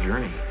spiritual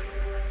journey,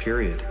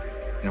 period.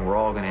 And we're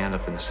all going to end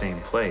up in the same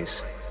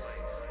place,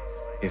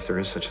 if there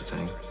is such a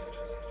thing.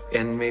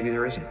 And maybe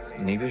there isn't.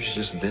 Maybe there's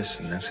just this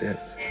and that's it.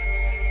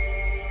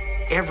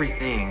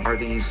 Everything are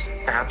these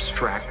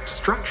abstract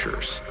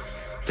structures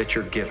that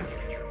you're given.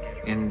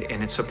 And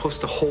it's supposed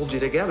to hold you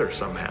together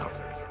somehow.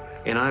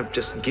 And I've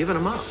just given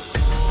them up.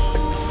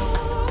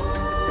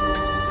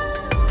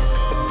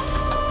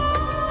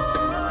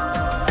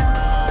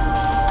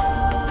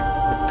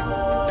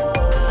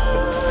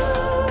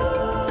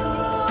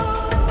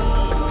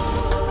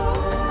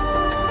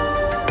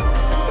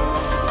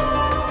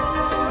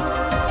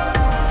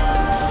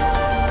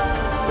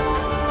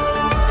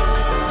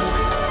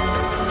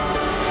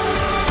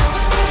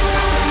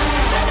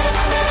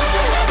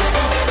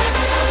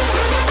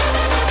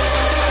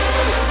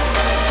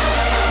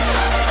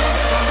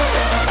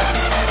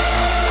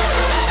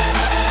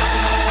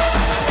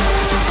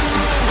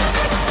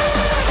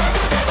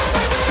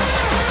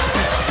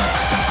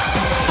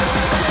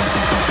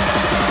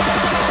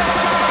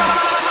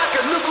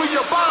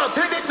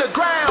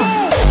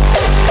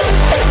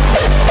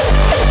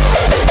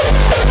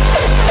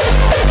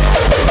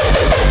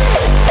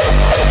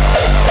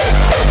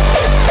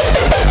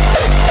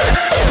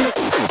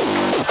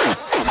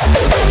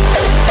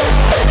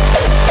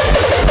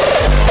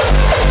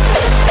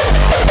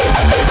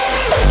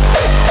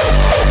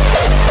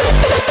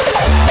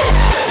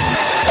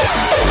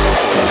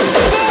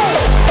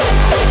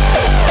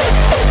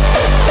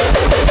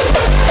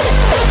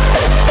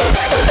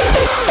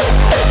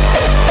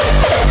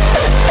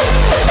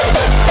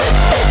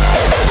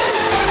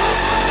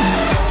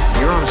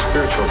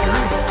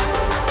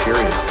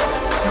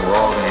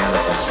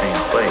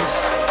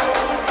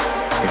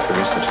 If there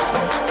is such a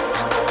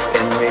thing.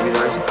 And maybe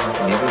there isn't.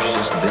 Maybe there's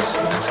just this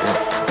and that's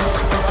it.